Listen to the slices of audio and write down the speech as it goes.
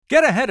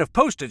Get ahead of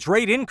postage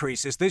rate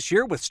increases this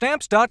year with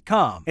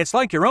Stamps.com. It's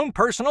like your own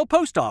personal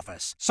post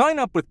office. Sign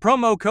up with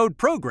promo code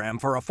PROGRAM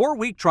for a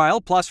 4-week trial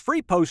plus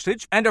free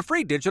postage and a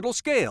free digital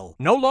scale.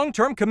 No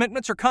long-term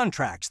commitments or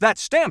contracts.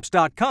 That's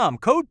Stamps.com,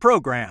 code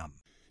PROGRAM.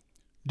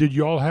 Did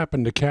you all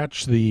happen to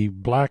catch the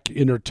Black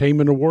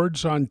Entertainment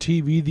Awards on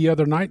TV the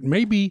other night?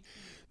 Maybe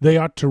they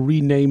ought to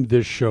rename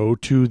this show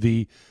to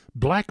the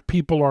Black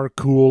People Are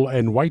Cool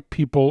and White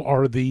People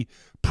Are the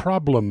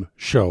Problem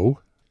Show.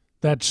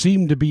 That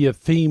seemed to be a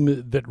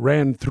theme that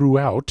ran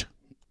throughout.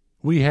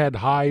 We had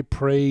high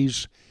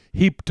praise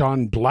heaped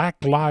on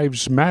Black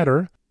Lives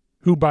Matter,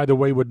 who, by the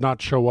way, would not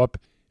show up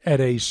at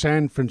a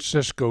San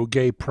Francisco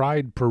gay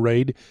pride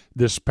parade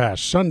this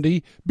past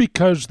Sunday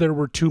because there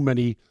were too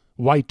many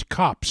white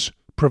cops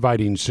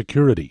providing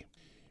security.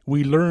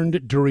 We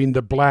learned during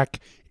the Black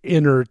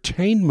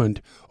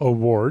Entertainment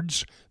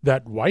Awards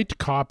that white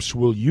cops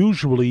will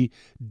usually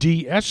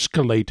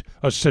de-escalate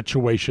a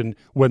situation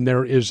when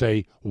there is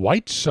a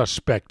white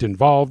suspect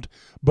involved,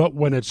 but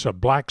when it's a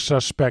black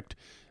suspect,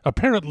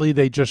 apparently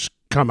they just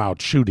come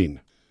out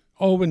shooting.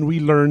 Oh, and we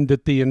learned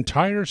that the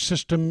entire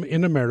system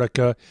in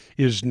America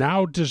is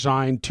now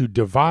designed to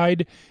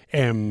divide,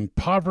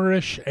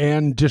 impoverish,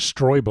 and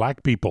destroy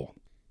black people,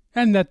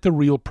 and that the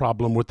real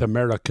problem with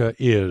America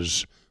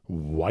is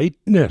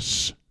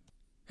whiteness.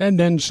 And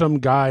then some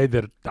guy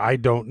that I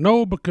don't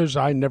know because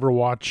I never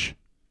watch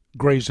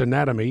Grey's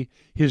Anatomy,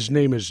 his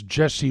name is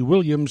Jesse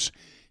Williams,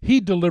 he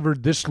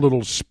delivered this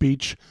little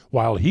speech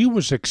while he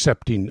was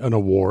accepting an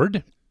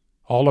award,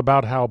 all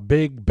about how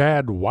big,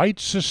 bad white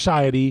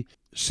society,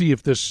 see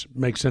if this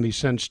makes any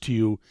sense to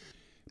you,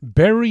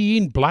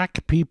 burying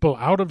black people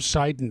out of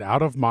sight and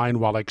out of mind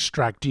while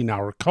extracting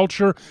our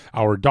culture,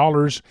 our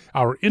dollars,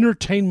 our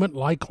entertainment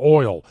like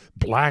oil,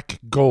 black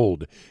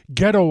gold,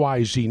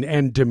 ghettoizing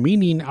and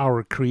demeaning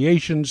our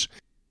creations,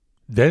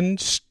 then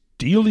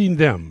stealing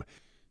them,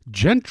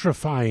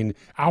 gentrifying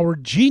our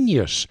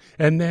genius,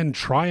 and then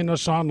trying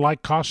us on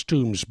like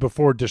costumes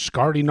before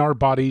discarding our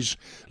bodies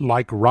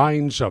like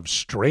rinds of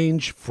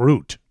strange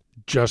fruit.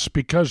 Just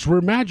because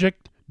we're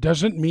magic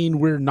doesn't mean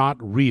we're not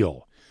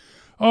real.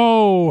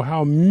 Oh,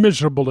 how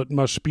miserable it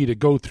must be to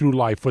go through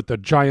life with a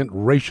giant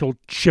racial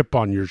chip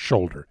on your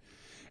shoulder.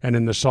 And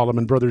in the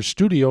Solomon Brothers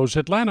Studios,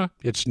 Atlanta,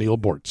 it's Neil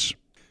Bortz.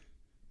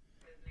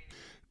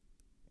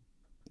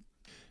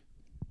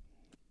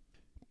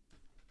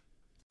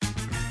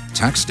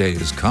 Tax day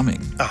is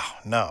coming. Oh,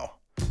 no.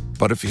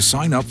 But if you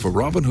sign up for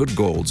Robinhood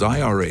Gold's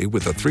IRA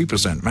with a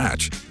 3%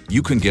 match,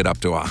 you can get up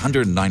to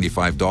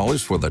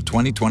 $195 for the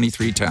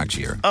 2023 tax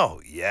year.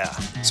 Oh, yeah.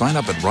 Sign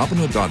up at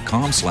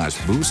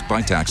Robinhood.com/boost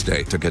by tax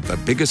day to get the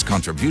biggest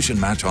contribution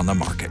match on the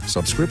market.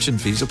 Subscription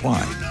fees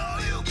apply.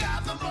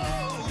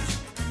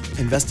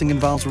 Investing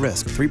involves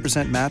risk.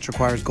 3% match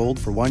requires gold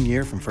for 1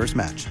 year from first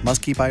match.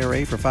 Must keep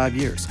IRA for 5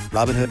 years.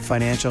 Robinhood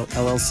Financial,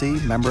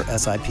 LLC, member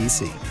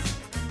SIPC.